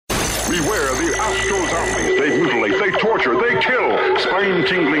Beware the Astro Zombies. They mutilate, they torture, they kill.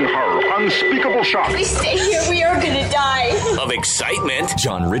 Spine-tingling horror, unspeakable shock. If we stay here, we are gonna die. Of excitement.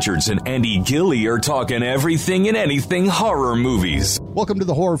 John Richards and Andy Gilly are talking everything and anything horror movies. Welcome to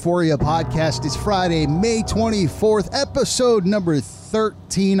the Horrorphoria podcast. It's Friday, May 24th, episode number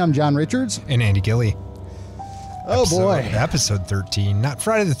 13. I'm John Richards. And Andy Gilly. Boy. Episode 13. Not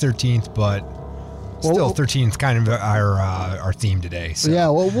Friday the 13th, but still 13th kind of our theme today. So. Yeah,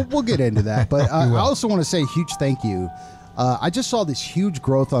 well, we'll get into that. But I also want to say a huge thank you. I just saw this huge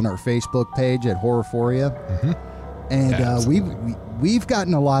growth on our Facebook page at Horrorphoria. Mm-hmm. And yeah, we've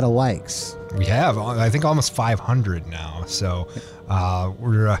gotten a lot of likes. We have, I think, almost 500 now. So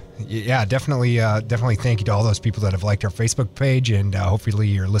we're definitely thank you to all those people that have liked our Facebook page, and hopefully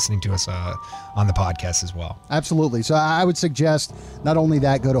you're listening to us on the podcast as well. Absolutely. So I would suggest not only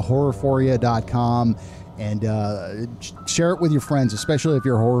that, go to horrorphoria.com and share it with your friends, especially if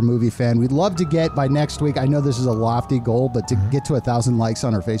you're a horror movie fan. We'd love to get by next week. I know this is a lofty goal, but to get to 1,000 likes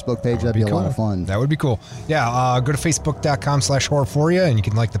on our Facebook page, that'd be a lot of fun. That would be cool. Yeah, go to facebook.com/horrorphoria and you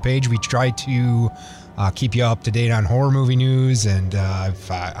can like the page. We try to keep you up to date on horror movie news, and I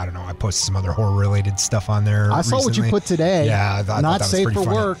posted some other horror related stuff on there. I saw what you put today. Yeah, I thought not that safe was for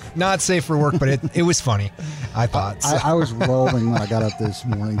funny. work. Not safe for work, but it was funny. I thought. So. I was rolling when I got up this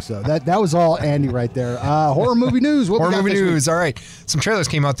morning, so that was all Andy right there. Horror movie news. Horror movie news. All right, some trailers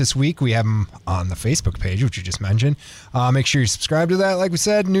came out this week. We have them on the Facebook page, which you just mentioned. Make sure you subscribe to that. Like we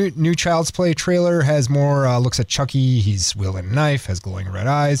said, new Child's Play trailer has more looks at Chucky. He's wielding a knife, has glowing red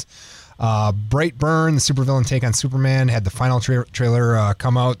eyes. Brightburn, the supervillain take on Superman, had the final trailer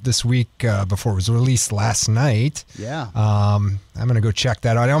come out this week before it was released last night. Yeah. I'm going to go check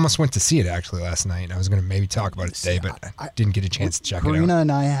that out. I almost went to see it actually last night. I was going to maybe talk about it today, but I didn't get a chance to check it out. Karina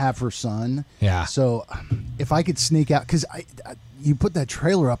and I have her son. Yeah. So if I could sneak out, because you put that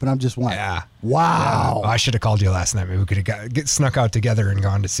trailer up and I'm just like, yeah. Wow. Yeah. I should have called you last night. Maybe we could have snuck out together and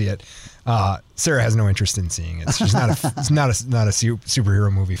gone to see it. Sarah has no interest in seeing it. She's not a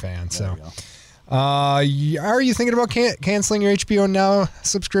superhero movie fan. So, are you thinking about canceling your HBO Now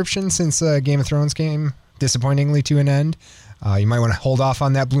subscription since Game of Thrones came disappointingly to an end? You might want to hold off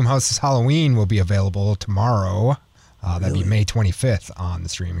on that. Blumhouse's Halloween will be available tomorrow. That'd be May 25th on the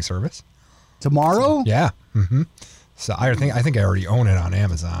streaming service. Tomorrow? So, yeah. Mm-hmm. So I think I already own it on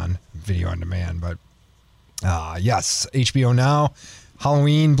Amazon Video on Demand, but yes, HBO Now,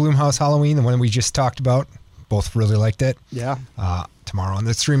 Halloween, Blumhouse Halloween, the one we just talked about, both really liked it. Yeah. Tomorrow on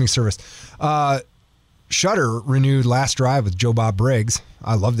the streaming service. Shudder renewed Last Drive with Joe Bob Briggs.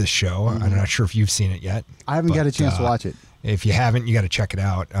 I love this show. Mm-hmm. I'm not sure if you've seen it yet. I haven't got a chance to watch it. If you haven't, you got to check it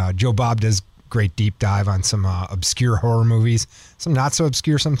out. Joe Bob does great deep dive on some obscure horror movies, some not so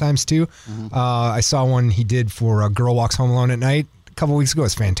obscure sometimes too. Mm-hmm. I saw one he did for Girl Walks Home Alone at Night a couple weeks ago.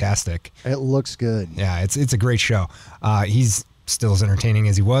 It's fantastic. It looks good. Yeah, it's a great show. He's still as entertaining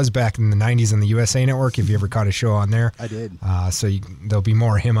as he was back in the 90s on the USA Network, if you ever caught a show on there. I did. So there'll be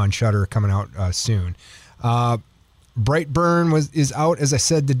more of him on Shudder coming out soon. Brightburn is out, as I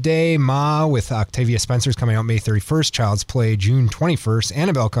said, today. Ma with Octavia Spencer's coming out May 31st. Child's Play June 21st.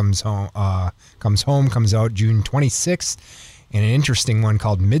 Annabelle comes out June 26th. And an interesting one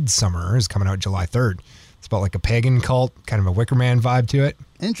called Midsummer is coming out July 3rd. It's about like a pagan cult, kind of a Wicker Man vibe to it.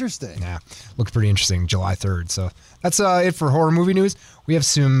 Interesting. Yeah, looks pretty interesting, July 3rd. So that's it for horror movie news. We have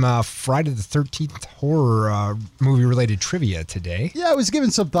some Friday the 13th horror movie-related trivia today. Yeah, I was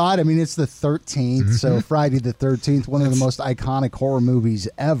giving some thought. I mean, it's the 13th, so Friday the 13th, one of the most iconic horror movies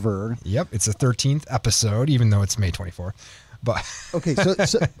ever. Yep, it's the 13th episode, even though it's May 24th. But okay,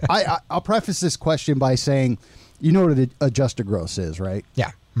 so I'll preface this question by saying, you know what an adjusted gross is, right? Yeah.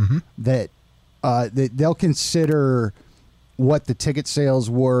 Mm-hmm. That they'll consider what the ticket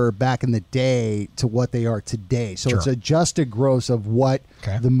sales were back in the day to what they are today. So it's adjusted gross of what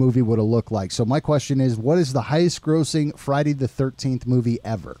the movie would have looked like. So my question is, what is the highest grossing Friday the 13th movie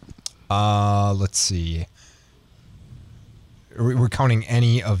ever? Let's see. We're counting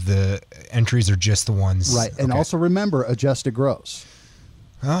any of the entries or just the ones? Right. And also remember, adjusted gross.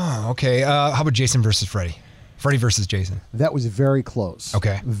 Oh, okay. How about Jason versus Freddy? Freddy versus Jason. That was very close.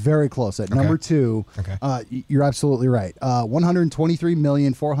 Okay. Very close. At number 2, you're absolutely right.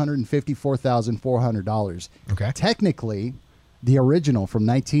 $123,454,400. Okay. Technically, the original from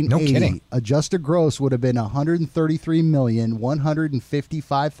 1980, adjusted gross would have been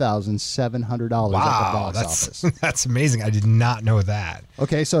 $133,155,700 wow, at the box office. That's amazing. I did not know that.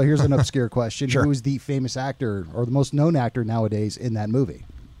 Okay, so here's an obscure question. Who is the famous actor or the most known actor nowadays in that movie?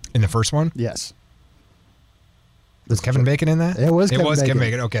 In the first one? Yes. Was Kevin Bacon in that? It was Kevin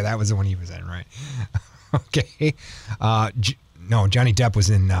Bacon. Okay, that was the one he was in, right? Okay. No, Johnny Depp was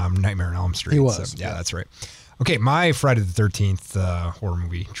in Nightmare on Elm Street. He was. So, yeah, that's right. Okay, my Friday the 13th horror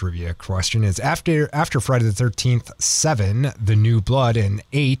movie trivia question is after Friday the 13th, 7, The New Blood, and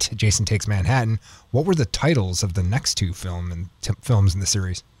 8, Jason Takes Manhattan, what were the titles of the next two films in the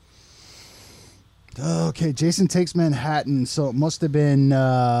series? Okay, Jason Takes Manhattan. So it must have been,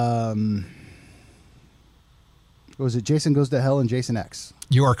 was it Jason Goes to Hell and Jason X?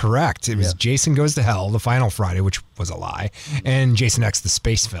 You are correct. It was Jason Goes to Hell, the final Friday, which was a lie, and Jason X, the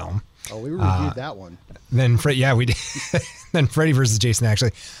space film. Oh, we reviewed that one. Then, we did. Then Freddy versus Jason,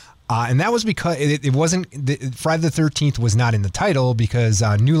 actually. And that was because it wasn't, Friday the 13th was not in the title because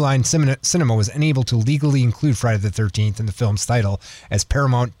New Line Cinema was unable to legally include Friday the 13th in the film's title, as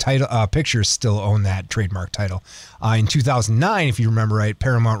Paramount Pictures still own that trademark title. In 2009, if you remember right,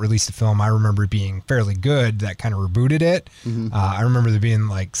 Paramount released a film I remember being fairly good that kind of rebooted it. Mm-hmm. I remember there being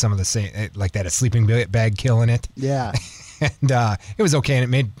like some of the same, like that a sleeping bag kill in it. Yeah. And it was okay,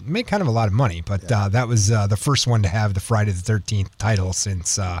 and it made kind of a lot of money. But that was the first one to have the Friday the 13th title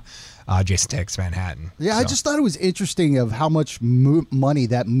since Jason Takes Manhattan. Yeah, so. I just thought it was interesting of how much money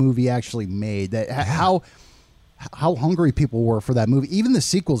that movie actually made. That how hungry people were for that movie. Even the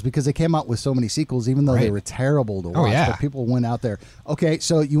sequels, because they came out with so many sequels, even though they were terrible to watch. Oh, yeah. But people went out there. Okay,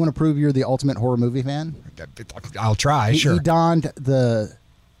 so you want to prove you're the ultimate horror movie fan? I'll try, sure. He donned the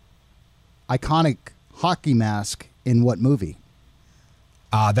iconic hockey mask in what movie?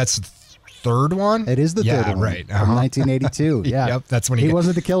 That's the third one? It is the third one. Right. From 1982. Yeah. Yep, that's when he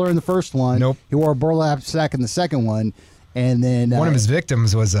wasn't the killer in the first one. Nope. He wore a burlap sack in the second one. And then one of his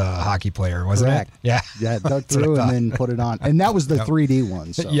victims was a hockey player, wasn't correct. it? Yeah. Yeah, dug through and then put it on. And that was the 3D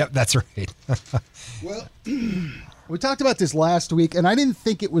one. So. Yep, that's right. Well, we talked about this last week, and I didn't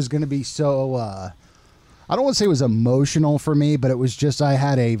think it was going to be so, I don't want to say it was emotional for me, but it was just I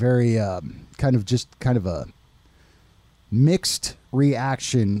had a very kind of a mixed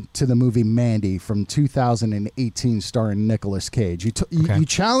reaction to the movie Mandy from 2018 starring Nicolas Cage. You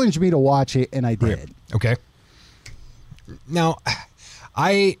challenged me to watch it, and I did. Right. Okay. Now,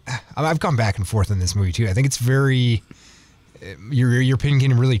 I've gone back and forth on this movie, too. I think it's very... Your opinion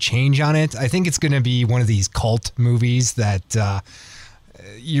can really change on it. I think it's going to be one of these cult movies that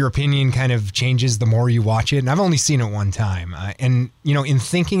your opinion kind of changes the more you watch it. And I've only seen it one time. And, in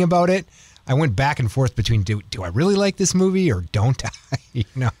thinking about it, I went back and forth between do I really like this movie or don't I?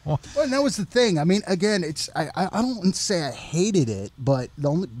 Well, and that was the thing. I mean, again, it's I don't say I hated it, but the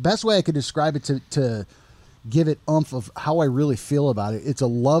only best way I could describe it to give it oomph of how I really feel about it, it's a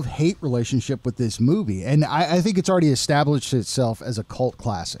love-hate relationship with this movie. And I think it's already established itself as a cult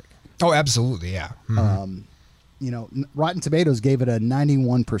classic. Oh, absolutely, yeah. Mm-hmm. Rotten Tomatoes gave it a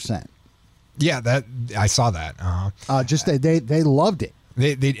 91%. Yeah, that I saw that. They loved it.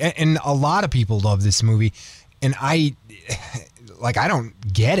 And a lot of people love this movie, and I don't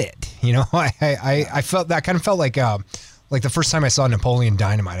get it. I felt that kind of felt like the first time I saw Napoleon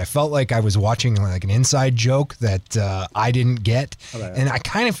Dynamite. I felt like I was watching like an inside joke that I didn't get, and I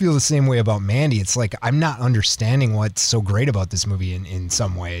kind of feel the same way about Mandy. It's like I'm not understanding what's so great about this movie in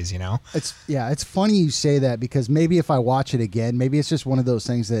some ways. It's funny you say that because maybe if I watch it again, maybe it's just one of those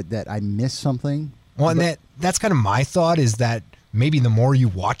things that I miss something. Well, and that's kind of my thought is that. Maybe the more you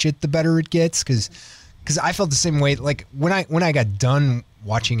watch it, the better it gets. Because I felt the same way. Like when I got done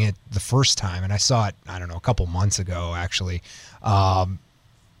watching it the first time, and I saw it, I don't know, a couple months ago, actually, I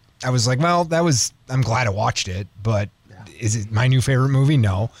was like, well, I'm glad I watched it, but is it my new favorite movie?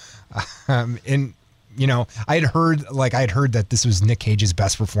 No. And I had heard that this was Nick Cage's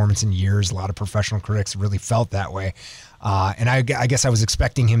best performance in years. A lot of professional critics really felt that way. And I guess I was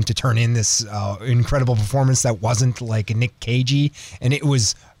expecting him to turn in this incredible performance that wasn't like Nick Cagey, and it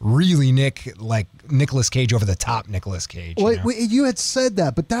was really Nicolas Cage over the top Nicolas Cage. Well, you had said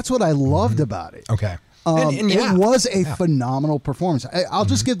that, but that's what I loved about it. Okay. It was a phenomenal performance. I'll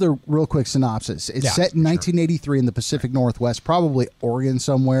just give the real quick synopsis. It's set in 1983 in the Pacific Northwest, probably Oregon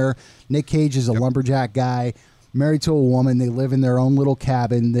somewhere. Nick Cage is a lumberjack guy, married to a woman. They live in their own little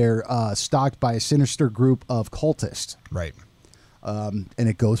cabin. They're stalked by a sinister group of cultists. Right. And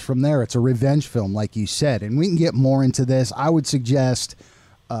it goes from there. It's a revenge film, like you said. And we can get more into this. I would suggest...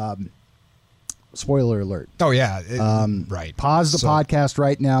 spoiler alert. Oh, yeah. Right. Pause the podcast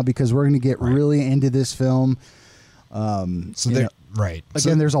right now because we're going to get really into this film. Right.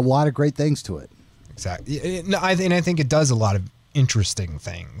 Again, there's a lot of great things to it. Exactly. I think it does a lot of interesting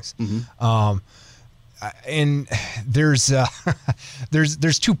things. Mm-hmm. And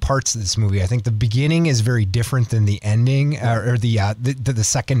there's two parts of this movie. I think the beginning is very different than the ending, or the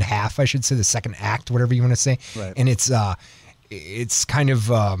second half, I should say, the second act, whatever you want to say. Right. And it's kind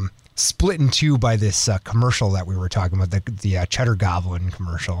of split in two by this commercial that we were talking about, the Cheddar Goblin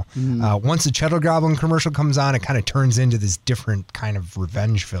commercial. Once the Cheddar Goblin commercial comes on, it kind of turns into this different kind of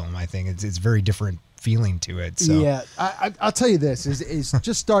revenge film. I think it's very different feeling to it. So yeah, I'll tell you this is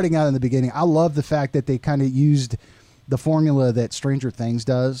just starting out in the beginning. I love the fact that they kind of used the formula that Stranger Things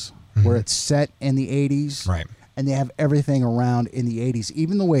does, where it's set in the 80s, right? And they have everything around in the 80s,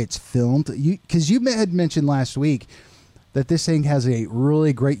 even the way it's filmed. Because you had mentioned last week that this thing has a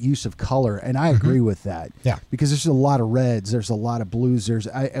really great use of color, and I agree with that. Yeah, because there's a lot of reds, there's a lot of blues, there's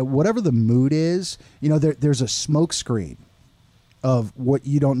whatever the mood is. There's a smoke screen of what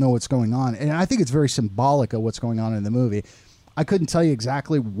you don't know what's going on. And I think it's very symbolic of what's going on in the movie. I couldn't tell you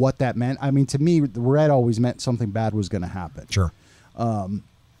exactly what that meant. I mean, to me, the red always meant something bad was going to happen. Sure.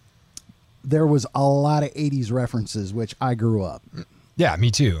 There was a lot of 80s references, which I grew up. Yeah,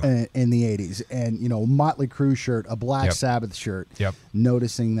 me too. In the 80s. And, Motley Crue shirt, a Black Sabbath shirt. Yep.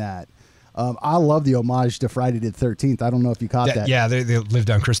 Noticing that. I love the homage to Friday the 13th. I don't know if you caught that. Yeah, they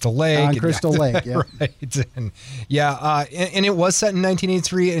lived on Crystal Lake. On Crystal Lake, yeah. Right. And it was set in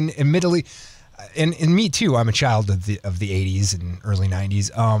 1983, and admittedly, and me too, I'm a child of the 80s and early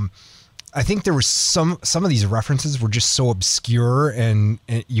 90s. I think there were some of these references were just so obscure, and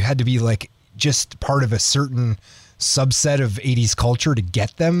you had to be like just part of a certain subset of 80s culture to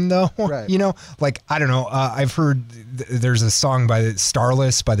get them, though. Right. Like, I don't know, I've heard there's a song by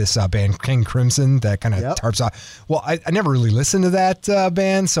Starless by this band King Crimson that kind of tarps off. Well, I never really listened to that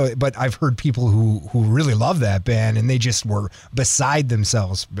band, but I've heard people who really love that band, and they just were beside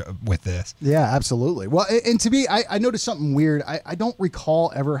themselves with this. Yeah, absolutely. Well, and to me, I noticed something weird. I don't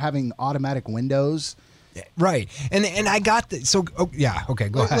recall ever having automatic windows. Right, and I got the okay,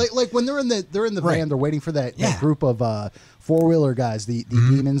 go ahead. Like when they're in the Right. van, they're waiting for that group of four-wheeler guys, the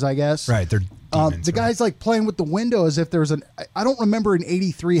demons, I guess. Right, they're demons. The guy's like playing with the window as if there's I don't remember in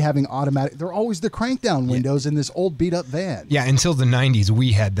 '83 having automatic. They're always the crank down windows in this old beat up van. Yeah, until the '90s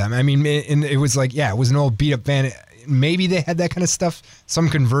we had them. I mean, and it was like it was an old beat up van. Maybe they had that kind of stuff. Some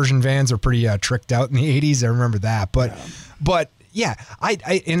conversion vans are pretty tricked out in the '80s. I remember that, but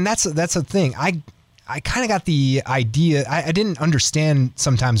I and that's a thing. I kind of got the idea. I didn't understand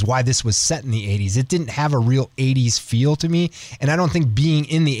sometimes why this was set in the 80s. It didn't have a real 80s feel to me. And I don't think being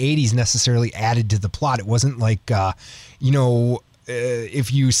in the 80s necessarily added to the plot. It wasn't like,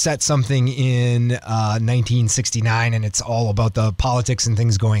 if you set something in 1969 and it's all about the politics and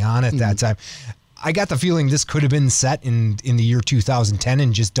things going on at that time. I got the feeling this could have been set in the year 2010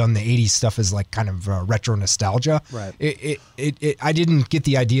 and just done the 80s stuff as like kind of retro nostalgia. Right. I didn't get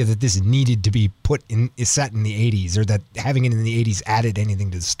the idea that this needed to be set in the 80s, or that having it in the 80s added anything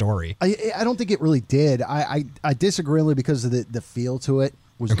to the story. I don't think it really did. I disagree only because of the feel to it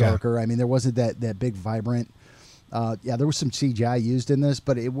was darker. I mean, there wasn't that big vibrant. There was some CGI used in this,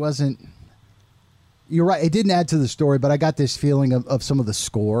 but it wasn't. You're right. It didn't add to the story, but I got this feeling of some of the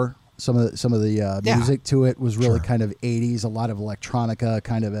score. Some of the music to it was really kind of 80s, a lot of electronica,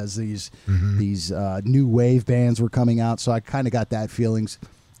 kind of as these new wave bands were coming out. So I kind of got that feelings.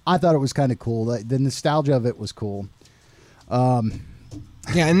 I thought it was kind of cool. The nostalgia of it was cool. And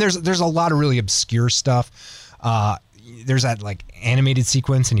there's a lot of really obscure stuff. There's that like animated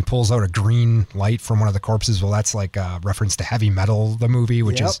sequence, and he pulls out a green light from one of the corpses. Well, that's like a reference to Heavy Metal, the movie,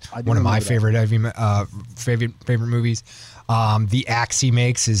 which is one of my favorite favorite movies. The axe he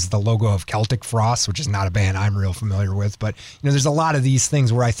makes is the logo of Celtic Frost, which is not a band I'm real familiar with. But, there's a lot of these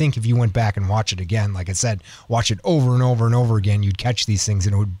things where I think if you went back and watch it again, like I said, watch it over and over and over again, you'd catch these things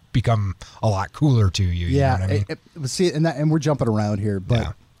and it would become a lot cooler to you. Yeah. You know what I mean? See, and we're jumping around here,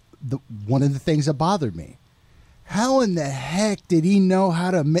 but one of the things that bothered me, how in the heck did he know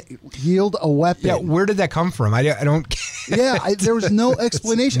how to yield a weapon? Yeah, where did that come from? I don't. There was no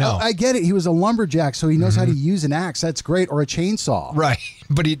explanation. No. I get it. He was a lumberjack, so he knows how to use an axe. That's great, or a chainsaw. Right,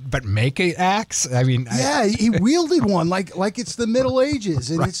 but make an axe? I mean, he wielded one like it's the Middle Ages,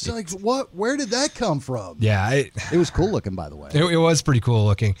 and it's like, what? Where did that come from? Yeah, it was cool looking, by the way. It was pretty cool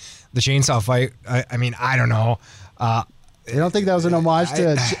looking. The chainsaw fight. I mean, I don't know. You don't think that was an homage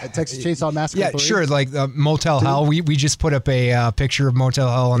to Texas Chainsaw Massacre? Yeah, 3? sure. Like Motel Hell. We just put up a picture of Motel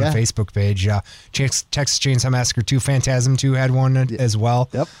Hell on the Facebook page. Texas Chainsaw Massacre 2, Phantasm 2 had one as well.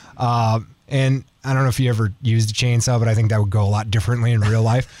 Yep. And I don't know if you ever used a chainsaw, but I think that would go a lot differently in real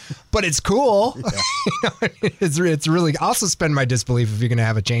life. But it's cool. It's really. I'll suspend my disbelief if you're going to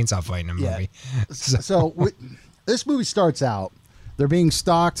have a chainsaw fight in a movie. So this movie starts out. They're being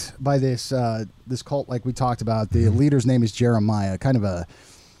stalked by this cult, like we talked about. The leader's name is Jeremiah, kind of a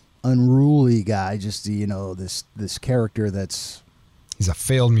unruly guy. Just this character that's. He's a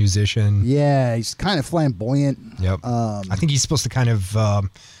failed musician. Yeah, he's kind of flamboyant. Yep. I think he's supposed to kind of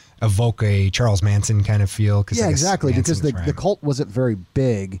evoke a Charles Manson kind of feel. Yeah, exactly. Because the cult wasn't very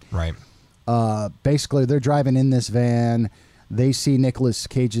big. Right. Basically, they're driving in this van. They see Nicolas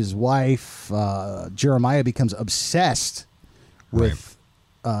Cage's wife. Jeremiah becomes obsessed with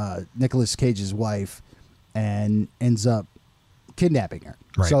Nicolas Cage's wife and ends up kidnapping her.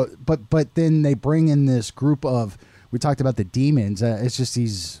 Right. So, but then they bring in this group of, we talked about the demons. It's just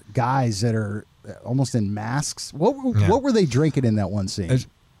these guys that are almost in masks. What were they drinking in that one scene?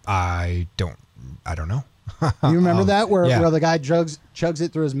 I don't know. You remember that where the guy chugs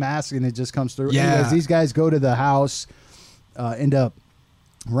it through his mask and it just comes through? Yeah. Anyways, these guys go to the house, end up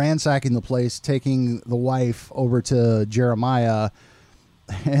ransacking the place, taking the wife over to Jeremiah,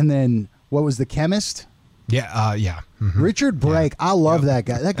 and then what was the chemist? Yeah, mm-hmm. Richard Brake. I love that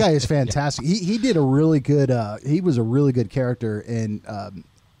guy. That guy is fantastic. He did a really good. He was a really good character in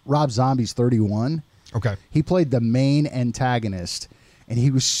Rob Zombie's 31. Okay, he played the main antagonist, and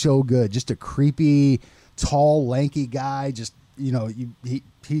he was so good. Just a creepy, tall, lanky guy. Just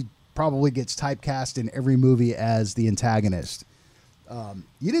he probably gets typecast in every movie as the antagonist.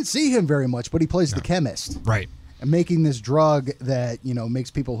 You didn't see him very much, but he plays the chemist, right? And making this drug that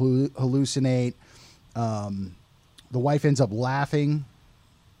makes people hallucinate. The wife ends up laughing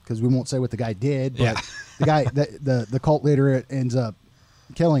because we won't say what the guy did, but the guy, the cult leader, ends up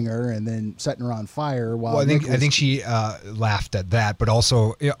killing her and then setting her on fire. While I think she laughed at that, but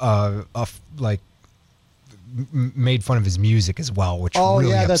also made fun of his music as well, which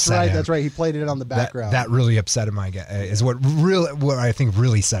really upset him. That's right. He played it on the background. That really upset him. Is what I think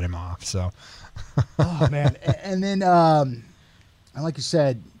really set him off. So, oh man, and then like you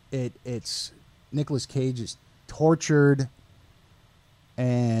said, it's Nicolas Cage is tortured,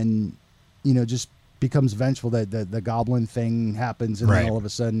 and just becomes vengeful. That the goblin thing happens, and then all of a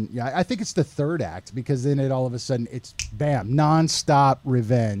sudden, I think it's the third act, because then all of a sudden it's bam, nonstop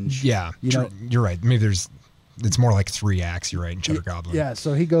revenge. Yeah, you're right. Maybe it's more like 3 acts. You're right, in Cheddar Goblin. Yeah,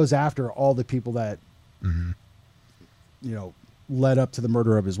 so he goes after all the people that led up to the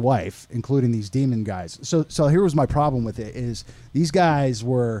murder of his wife, including these demon guys. So here was my problem with it: is these guys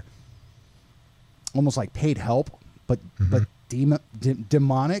were almost like paid help, but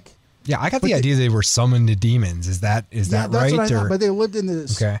demonic. Yeah, I got the idea they were summoned to demons. Is that that's right? What I thought, but they lived in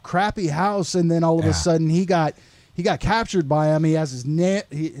this crappy house, and then all of a sudden he got captured by him. He has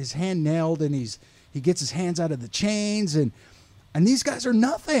his hand nailed, and he gets his hands out of the chains, and these guys are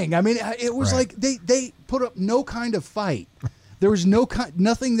nothing. I mean, it was like they put up no kind of fight. There was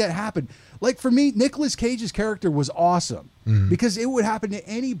nothing that happened. Like for me, Nicolas Cage's character was awesome because it would happen to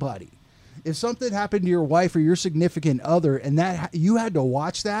anybody. If something happened to your wife or your significant other, and that you had to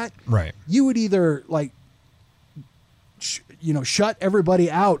watch that, right, you would either shut everybody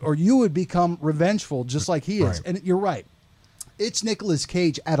out, or you would become revengeful, just like he is. Right. And you're right. It's Nicolas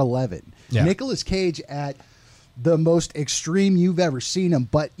Cage at 11. Yeah. Nicolas Cage at the most extreme you've ever seen him,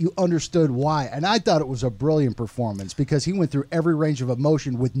 but you understood why. And I thought it was a brilliant performance because he went through every range of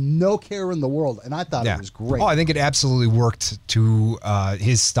emotion with no care in the world, and I thought it was great. Oh, I think it absolutely worked to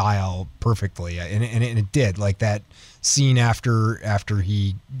his style perfectly, and it did. Like that scene after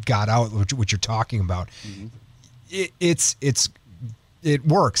he got out, which you're talking about, it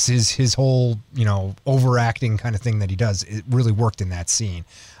works. His whole overacting kind of thing that he does, it really worked in that scene.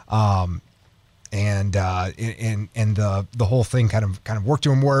 And the whole thing kind of worked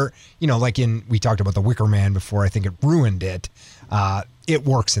to him, where we talked about The Wicker Man before. I think it ruined it. It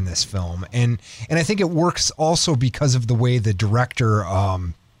works in this film, and I think it works also because of the way the director,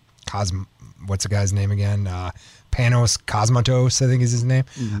 what's the guy's name again? Panos Cosmatos, I think is his name.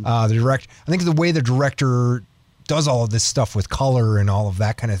 I think the way the director does all of this stuff with color and all of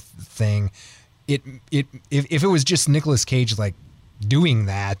that kind of thing, if it was just Nicolas Cage doing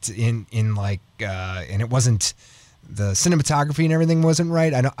that in and it wasn't, the cinematography and everything wasn't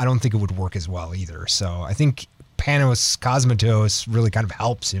right, I don't think it would work as well either. So I think Panos Cosmatos really kind of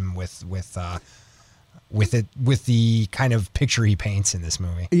helps him with the kind of picture he paints in this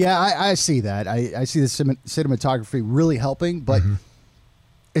movie. Yeah, I see that. I see the cinematography really helping, but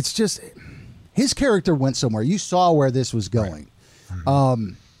it's just his character went somewhere. You saw where this was going.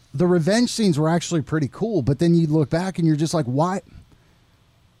 Right. The revenge scenes were actually pretty cool, but then you look back and you're just like, why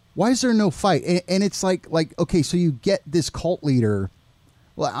is there no fight? And it's like, okay, so you get this cult leader.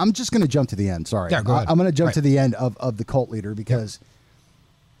 Well, I'm just going to jump to the end. Sorry. Yeah, go ahead. I'm going to jump to the end of the cult leader because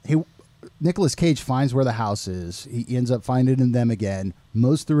Nicolas Cage finds where the house is. He ends up finding them again,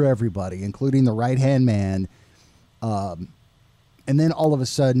 mows through everybody, including the right-hand man. And then all of a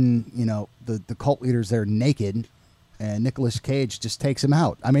sudden, the cult leader's there naked, and Nicolas Cage just takes him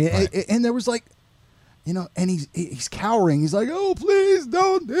out. I mean, and there was and he's cowering. He's like, "Oh, please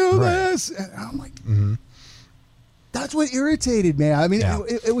don't do this." And I'm like, that's what irritated me. I mean,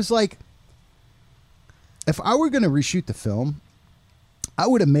 it was like, if I were going to reshoot the film, I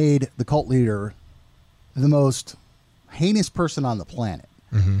would have made the cult leader the most heinous person on the planet.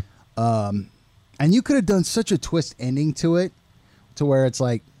 And you could have done such a twist ending to it, to where it's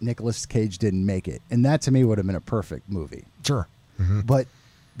like Nicolas Cage didn't make it, and that to me would have been a perfect movie. Sure. But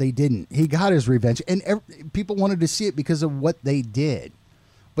they didn't. He got his revenge, and people wanted to see it because of what they did,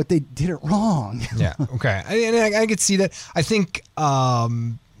 but they did it wrong. Yeah. Okay. And I could see that. I think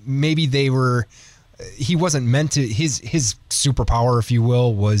maybe he wasn't meant to. His superpower, if you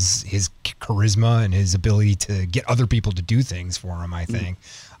will, was his charisma and his ability to get other people to do things for him, I think.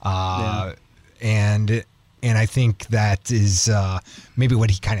 And I think that is maybe what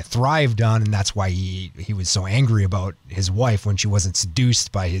he kind of thrived on, and that's why he was so angry about his wife when she wasn't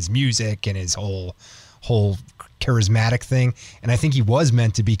seduced by his music and his whole charismatic thing. And I think he was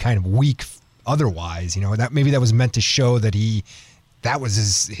meant to be kind of weak otherwise, that maybe that was meant to show that that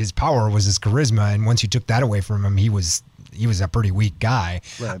was his power, was his charisma, and once you took that away from him, he was a pretty weak guy.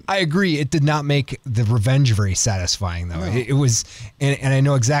 Right. I agree. It did not make the revenge very satisfying, though. No. It was, and I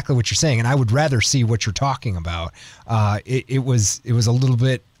know exactly what you're saying, and I would rather see what you're talking about. It was a little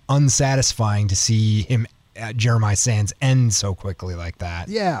bit unsatisfying to see him, Jeremiah Sands, end so quickly like that.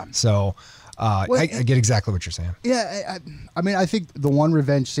 Yeah. So I get exactly what you're saying. Yeah. I mean, I think the one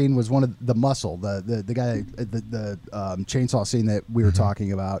revenge scene was one of the Muscle, the guy, the chainsaw scene that we were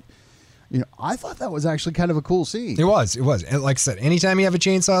talking about. I thought that was actually kind of a cool scene. It was. And like I said, anytime you have a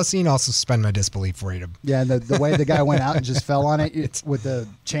chainsaw scene, I'll suspend my disbelief for you to. Yeah, and the way the guy went out and just fell on it with the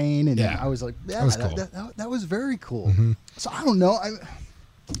chain, and I was like, yeah, that was cool. That was very cool. So I don't know.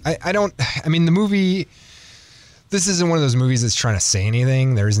 I mean, the movie. This isn't one of those movies that's trying to say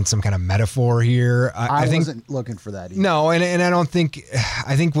anything. There isn't some kind of metaphor here. I wasn't looking for that either. No, and I don't think.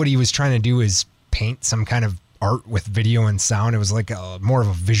 I think what he was trying to do is paint some kind of art with video and sound. It was like more of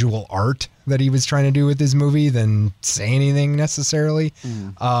a visual art that he was trying to do with his movie than say anything necessarily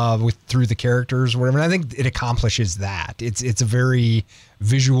through the characters or whatever. And I think it accomplishes that. It's a very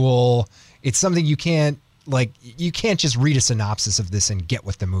visual. It's something you can't just read a synopsis of this and get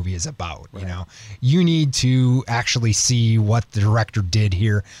what the movie is about. Right. You need to actually see what the director did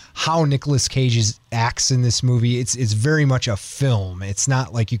here, how Nicolas Cage acts in this movie. It's very much a film. It's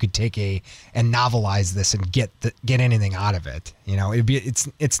not like you could take and novelize this and get anything out of it.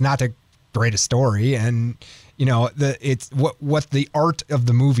 It's not the greatest story, and it's what the art of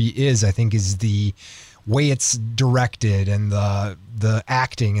the movie is. I think is the way it's directed and the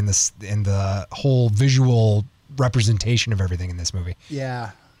acting and the whole visual representation of everything in this movie.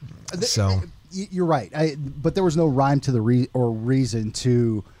 Yeah. So you're right. But there was no rhyme to the reason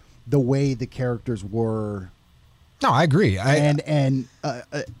to the way the characters were. No, I agree.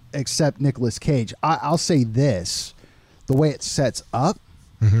 Except Nicolas Cage. I'll say this: the way it sets up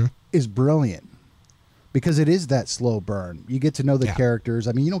is brilliant, because it is that slow burn. You get to know the characters.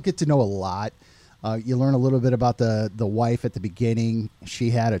 I mean, you don't get to know a lot. You learn a little bit about the wife at the beginning. She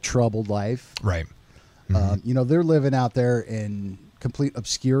had a troubled life. Right. They're living out there in complete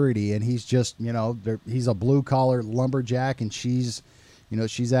obscurity, and he's just, he's a blue collar lumberjack, and she's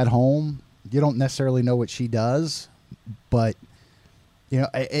at home. You don't necessarily know what she does, but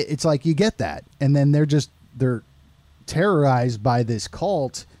it's like you get that. And then they're terrorized by this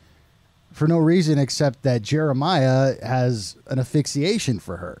cult for no reason except that Jeremiah has an asphyxiation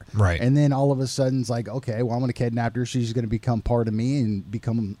for her. Right. And then all of a sudden it's like, okay, well, I'm going to kidnap her. She's going to become part of me and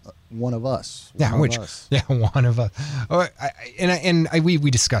become one of us. One of us. Oh,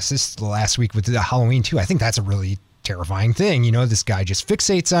 we discussed this last week with the Halloween too. I think that's a really terrifying thing. This guy just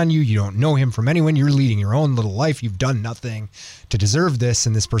fixates on you. You don't know him from anyone. You're leading your own little life. You've done nothing to deserve this,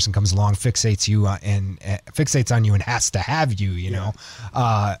 and this person comes along, fixates you and fixates on you and has to have you.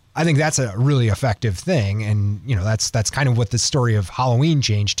 I think that's a really effective thing, and that's kind of what the story of Halloween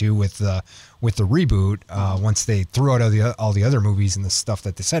changed to with the reboot. Once they threw out all the other movies and the stuff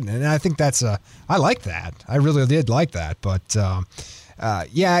that they said, and I think I like that. I really did like that, but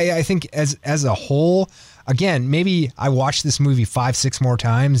I think as a whole. Again, maybe I watched this movie 5-6 more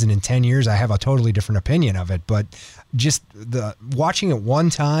times, and in 10 years I have a totally different opinion of it. But just watching it one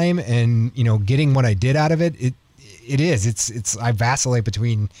time and getting what I did out of it, it's I vacillate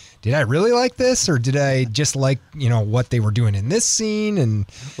between, did I really like this, or did I just like what they were doing in this scene? And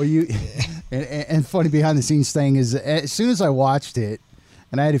and funny behind the scenes thing is, as soon as I watched it,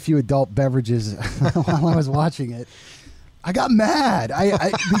 and I had a few adult beverages while I was watching it, I got mad.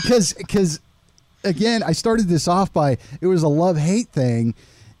 Because. Again, I started this off by, it was a love-hate thing,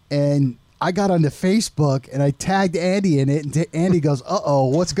 and I got onto Facebook and I tagged Andy in it, and Andy goes, "Uh-oh,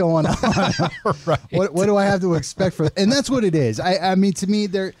 what's going on? Right. What do I have to expect for?" And that's what it is. I mean, to me,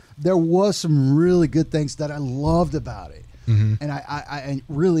 there was some really good things that I loved about it, and I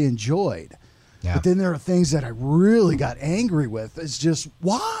really enjoyed. Yeah. But then there are things that I really got angry with. It's just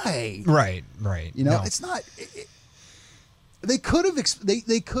why, Right. You know, No. it's not. They could have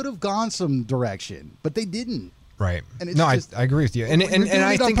they could have gone some direction, but they didn't. Right. And it's No, just- I agree with you. And You're doing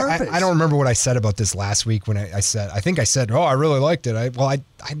I it on think purpose. I don't remember what I said about this last week when I think I said, "Oh, I really liked it." I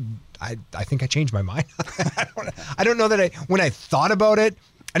think I changed my mind. I don't know that when I thought about it,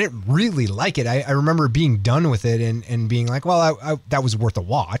 I didn't really like it. I remember being done with it and being like, well, that was worth a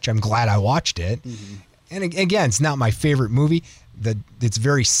watch. I'm glad I watched it. And again, it's not my favorite movie. It's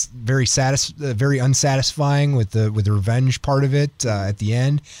very very unsatisfying with the revenge part of it at the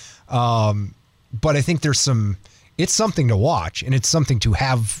end. But I think it's something to watch, and it's something to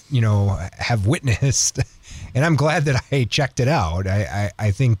have witnessed. And I'm glad that I checked it out.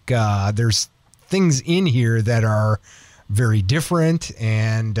 I think there's things in here that are very different,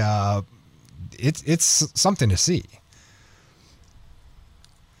 and it's something to see.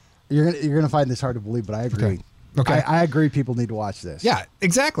 You're gonna find this hard to believe, but I agree. Okay. I agree. People need to watch this. Yeah,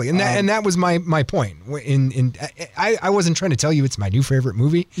 exactly. And that was my point. I wasn't trying to tell you it's my new favorite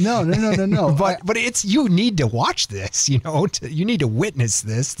movie. No. But it's, you need to watch this, you need to witness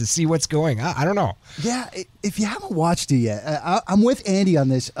this to see what's going on. I don't know. Yeah, if you haven't watched it yet, I'm with Andy on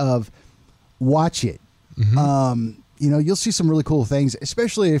this of watch it. You'll see some really cool things,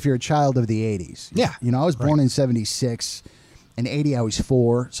 especially if you're a child of the 80s. Yeah. I was born in 76. In 80, I was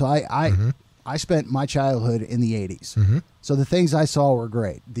 4. So I spent my childhood in the 80s. So the things I saw were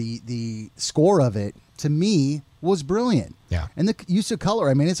great. The score of it, to me, was brilliant. Yeah. And the use of color,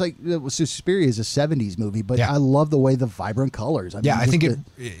 I mean, it's like Suspiria is a 70s movie, but Yeah. I love the way the vibrant colors. Yeah, I think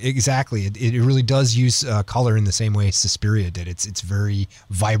exactly. It really does use color in the same way Suspiria did. It's very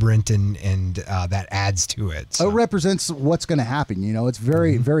vibrant and that adds to it. So. It represents what's going to happen. It's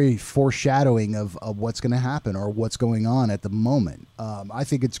very, very foreshadowing of what's going to happen or what's going on at the moment. I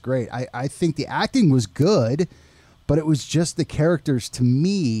think it's great. I think the acting was good, but it was just the characters, to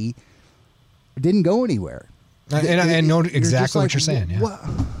me, didn't go anywhere. And I know exactly like, what you're saying. Yeah.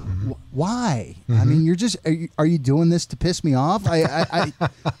 Why? I mean, are you doing this to piss me off?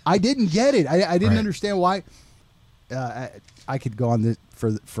 I didn't get it. I didn't Right. understand why. I could go on this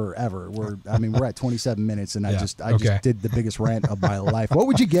for forever. We're at 27 minutes, and I just did the biggest rant of my life. What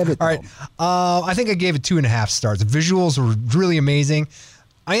would you give it? All right. I think I gave it 2.5 stars. The visuals were really amazing.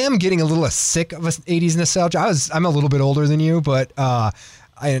 I am getting a little sick of 80s nostalgia. I'm a little bit older than you, but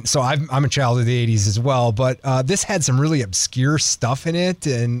so I'm a child of the 80s as well. But this had some really obscure stuff in it,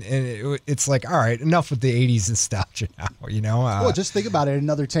 and it's like, all right, enough with the 80s nostalgia now. Well, just think about it.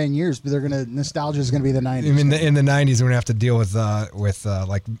 Another 10 years, nostalgia is going to be the 90s. In the 90s, we're gonna have to deal with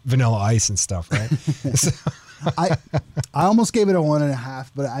like Vanilla Ice and stuff, right? I almost gave it a 1.5,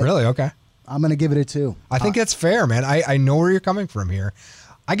 but Really? Okay. I'm going to give it a 2. I think that's fair, man. I know where you're coming from here.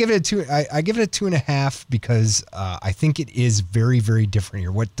 I give it a 2. I give it a 2.5 because I think it is very, very different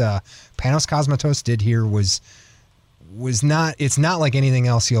here. What Panos Cosmatos did here was not. It's not like anything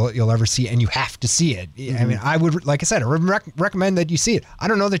else you'll ever see, and you have to see it. I mean, I would, like I said, I would recommend that you see it. I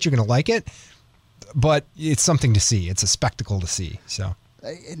don't know that you're going to like it, but it's something to see. It's a spectacle to see. So,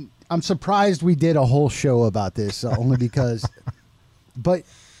 And I'm surprised we did a whole show about this, only because, but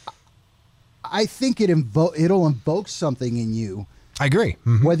I think it'll invoke something in you. I agree.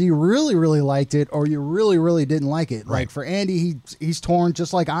 Whether you really, really liked it or you really, really didn't like it. Right. Like for Andy, he's torn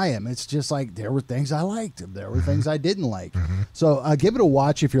just like I am. It's just like there were things I liked. There were things I didn't like. So give it a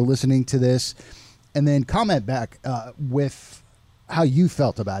watch if you're listening to this, and then comment back with how you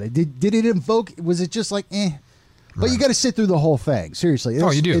felt about it. Did it invoke? Was it just like eh? But you got to sit through the whole thing. Seriously.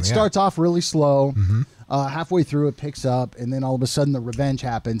 You do. It starts off really slow. Halfway through, it picks up, and then all of a sudden, the revenge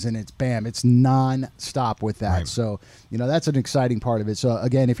happens, and it's bam! It's non-stop with that. Right. So, that's an exciting part of it. So,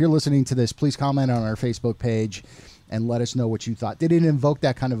 again, if you're listening to this, please comment on our Facebook page and let us know what you thought. Did it invoke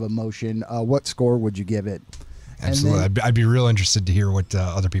that kind of emotion? What score would you give it? Absolutely. I'd be real interested to hear what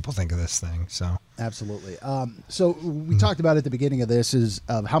other people think of this thing. So absolutely. So we talked about at the beginning of this is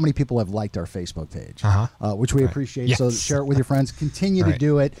how many people have liked our Facebook page, which we appreciate. Yes. So share it with your friends. Continue to Right.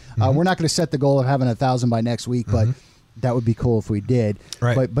 do it. We're not going to set the goal of having 1,000 by next week, but that would be cool if we did.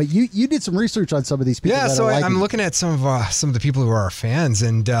 Right. But you did some research on some of these people. Yeah, that so are liking I'm it. looking at some of the people who are our fans,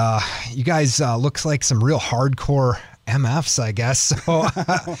 and you guys looks like some real hardcore MFs, I guess. So,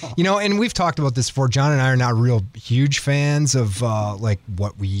 and we've talked about this before. John and I are not real huge fans of like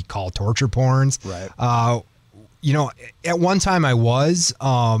what we call torture porns. Right. at one time I was,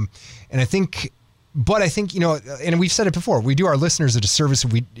 and I think, and we've said it before, we do our listeners a disservice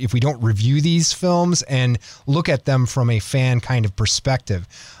if we don't review these films and look at them from a fan kind of perspective.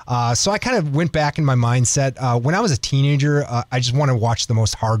 So I kind of went back in my mindset. When I was a teenager, I just want to watch the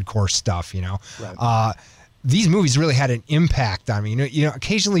most hardcore stuff, Right. These movies really had an impact on me.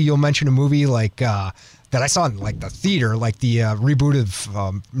 Occasionally you'll mention a movie like that I saw in like the theater, like the reboot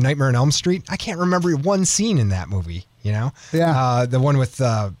of Nightmare on Elm Street. I can't remember one scene in that movie, Yeah. The one with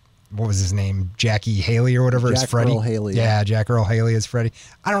what was his name? Jackie Haley or whatever is Freddy. Earl Haley. Yeah, Jack Earl Haley is Freddy.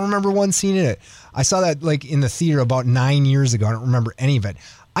 I don't remember one scene in it. I saw that like in the theater about 9 years ago. I don't remember any of it.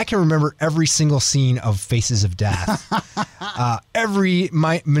 I can remember every single scene of Faces of Death, every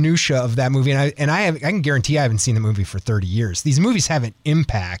minutia of that movie, and I can guarantee I haven't seen the movie for 30 years. These movies have an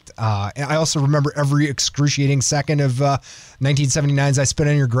impact, and I also remember every excruciating second of 1979's "I Spit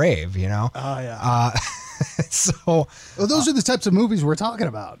on Your Grave." Oh yeah. So those are the types of movies we're talking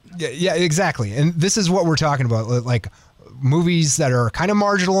about. Yeah, exactly, and this is what we're talking about, like. Movies that are kind of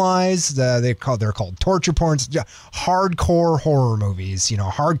marginalized, they're called torture porn, hardcore horror movies,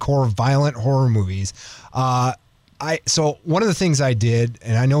 hardcore violent horror movies. So one of the things I did,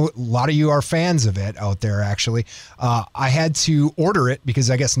 and I know a lot of you are fans of it out there, actually, I had to order it because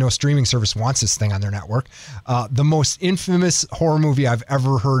I guess no streaming service wants this thing on their network. The most infamous horror movie I've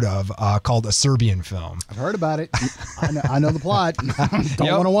ever heard of, called A Serbian Film. I've heard about it. I know the plot. Don't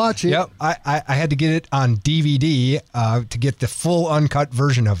want to watch it. Yep. I had to get it on DVD to get the full uncut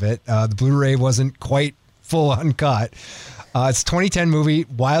version of it. The Blu-ray wasn't quite full uncut. It's a 2010 movie,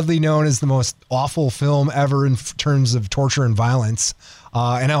 widely known as the most awful film ever in terms of torture and violence.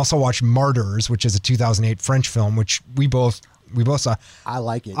 And I also watched Martyrs, which is a 2008 French film, which we both saw. I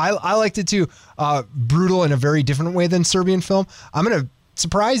like it. I liked it too. Brutal in a very different way than Serbian Film. I'm going to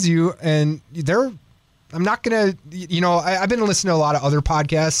surprise you, and I'm not going to, I've been listening to a lot of other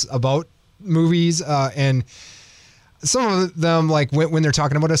podcasts about movies, and some of them, like when they're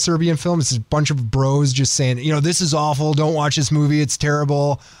talking about a Serbian film, it's a bunch of bros just saying, this is awful. Don't watch this movie. It's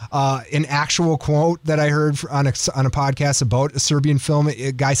terrible. An actual quote that I heard on a podcast about a Serbian film,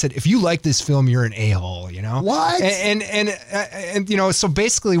 a guy said, if you like this film, you're an a-hole, What? And so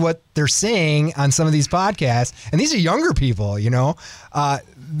basically what they're saying on some of these podcasts, and these are younger people,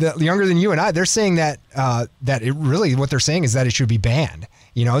 the younger than you and I, they're saying that it really, what they're saying is that it should be banned.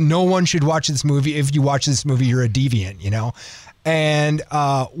 No one should watch this movie. If you watch this movie, you're a deviant, And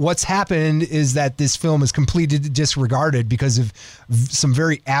what's happened is that this film is completely disregarded because of some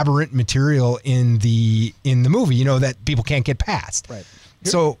very aberrant material in the movie, that people can't get past. Right.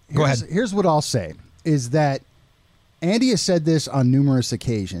 So go ahead. Here's what I'll say is that Andy has said this on numerous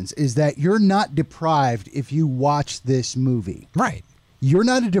occasions, is that you're not deprived if you watch this movie. Right. You're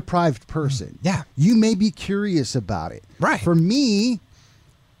not a deprived person. Yeah. You may be curious about it. Right. For me,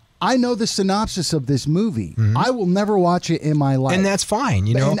 I know the synopsis of this movie. Mm-hmm. I will never watch it in my life. And that's fine,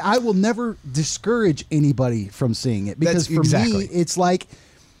 And I will never discourage anybody from seeing it. Because for me, it's like,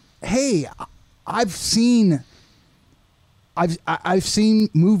 hey, I've seen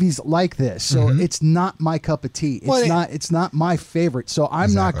movies like this. So it's not my cup of tea. It's not my favorite. So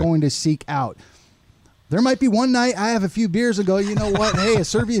I'm not going to seek out. There might be one night I have a few beers and go, you know what? Hey, a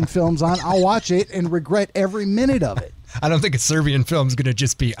Serbian film's on. I'll watch it and regret every minute of it. I don't think a Serbian film's going to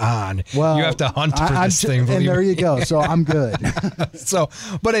just be on. Well, you have to hunt for this thing. And there you go. So I'm good.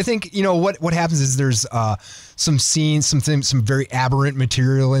 But I think, what happens is there's some scenes, some very aberrant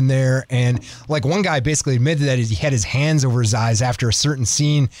material in there. And like one guy basically admitted that he had his hands over his eyes after a certain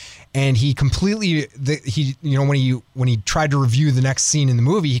scene. And he completely, when he tried to review the next scene in the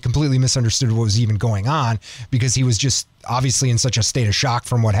movie, he completely misunderstood what was even going on because he was just obviously in such a state of shock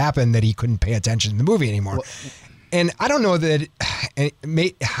from what happened that he couldn't pay attention to the movie anymore. Well, and I don't know that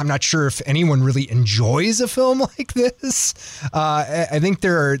I'm not sure if anyone really enjoys a film like this. I think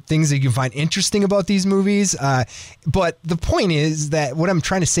there are things that you can find interesting about these movies. But the point is that what I'm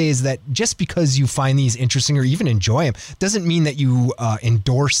trying to say is that just because you find these interesting or even enjoy them doesn't mean that you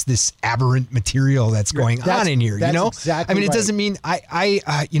endorse this aberrant material that's going on in here. Exactly. I mean, it doesn't mean I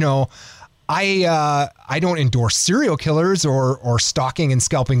don't endorse serial killers or stalking and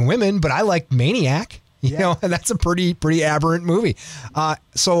scalping women, but I like Maniac. And that's a pretty aberrant movie.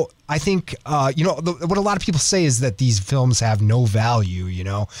 So I think, what a lot of people say is that these films have no value,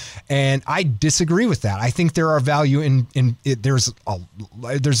 and I disagree with that. I think there are value there's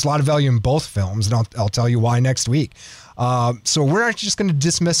a lot of value in both films, and I'll tell you why next week. So we're not just going to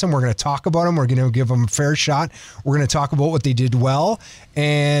dismiss them. We're going to talk about them. We're going to give them a fair shot. We're going to talk about what they did well.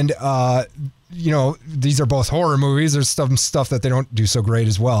 And, these are both horror movies. There's some stuff that they don't do so great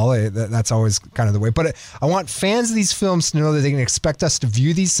as well. That's always kind of the way. But I want fans of these films to know that they can expect us to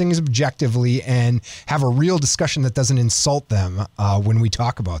view these things objectively and have a real discussion that doesn't insult them when we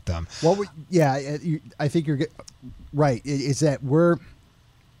talk about them. Well, I think you're right. Is that we're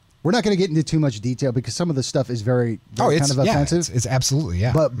not going to get into too much detail because some of the stuff is very kind of offensive. It's absolutely,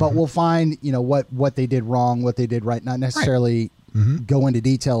 yeah. But we'll find, what they did wrong, what they did right, not necessarily go into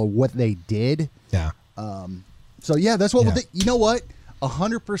detail of what they did. Yeah. So that's what we'll do. You know what?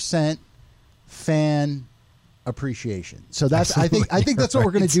 100% fan appreciation. So that's Absolutely. I think that's what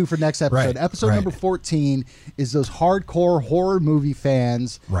we're going to do for next episode. Episode number 14 is those hardcore horror movie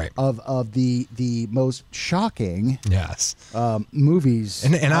fans of the most shocking movies.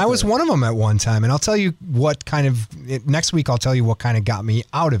 And I was one of them at one time, and I'll tell you what kind of next week I'll tell you what kind of got me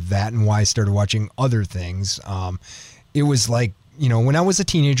out of that and why I started watching other things. It was like, when I was a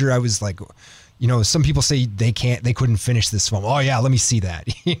teenager, I was like, some people say they couldn't finish this film. Oh yeah, let me see that.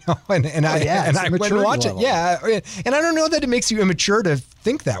 And I went to watch it. Yeah, and I don't know that it makes you immature to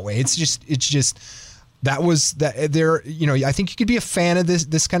think that way. It's just that was that there. I think you could be a fan of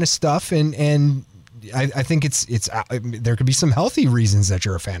this kind of stuff, and I think it's there could be some healthy reasons that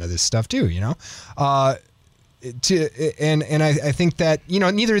you're a fan of this stuff too. I think that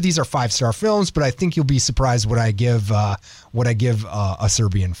neither of these are 5-star films, but I think you'll be surprised what I give a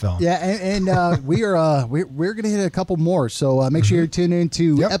Serbian film. Yeah, and we're gonna hit a couple more, so make sure you tune in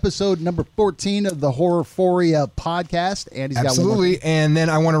to episode number 14 of the Horrorphoria podcast. And absolutely, and then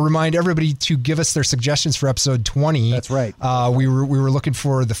I want to remind everybody to give us their suggestions for episode 20. That's right. We were looking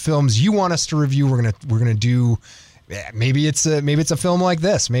for the films you want us to review. We're gonna do. Maybe it's a film like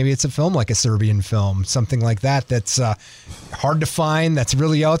this. Maybe it's a film like a Serbian film, something like that. That's hard to find. That's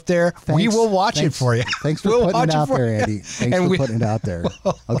really out there. We will watch it for you. Thanks for putting it out there, Andy. Thanks for putting it out there.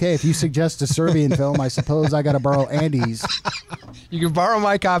 Okay, if you suggest a Serbian film, I suppose I got to borrow Andy's. You can borrow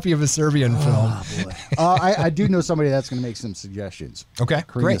my copy of a Serbian film. Boy. I do know somebody that's going to make some suggestions. Okay,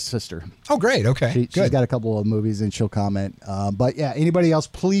 Karina's great. sister. Oh, great. Okay, she's got a couple of movies and she'll comment. But yeah, anybody else,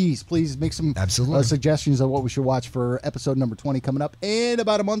 please make some suggestions of what we should watch for episode number 20 coming up in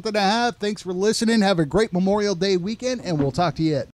about a month and a half. Thanks for listening. Have a great Memorial Day weekend, and we'll talk to you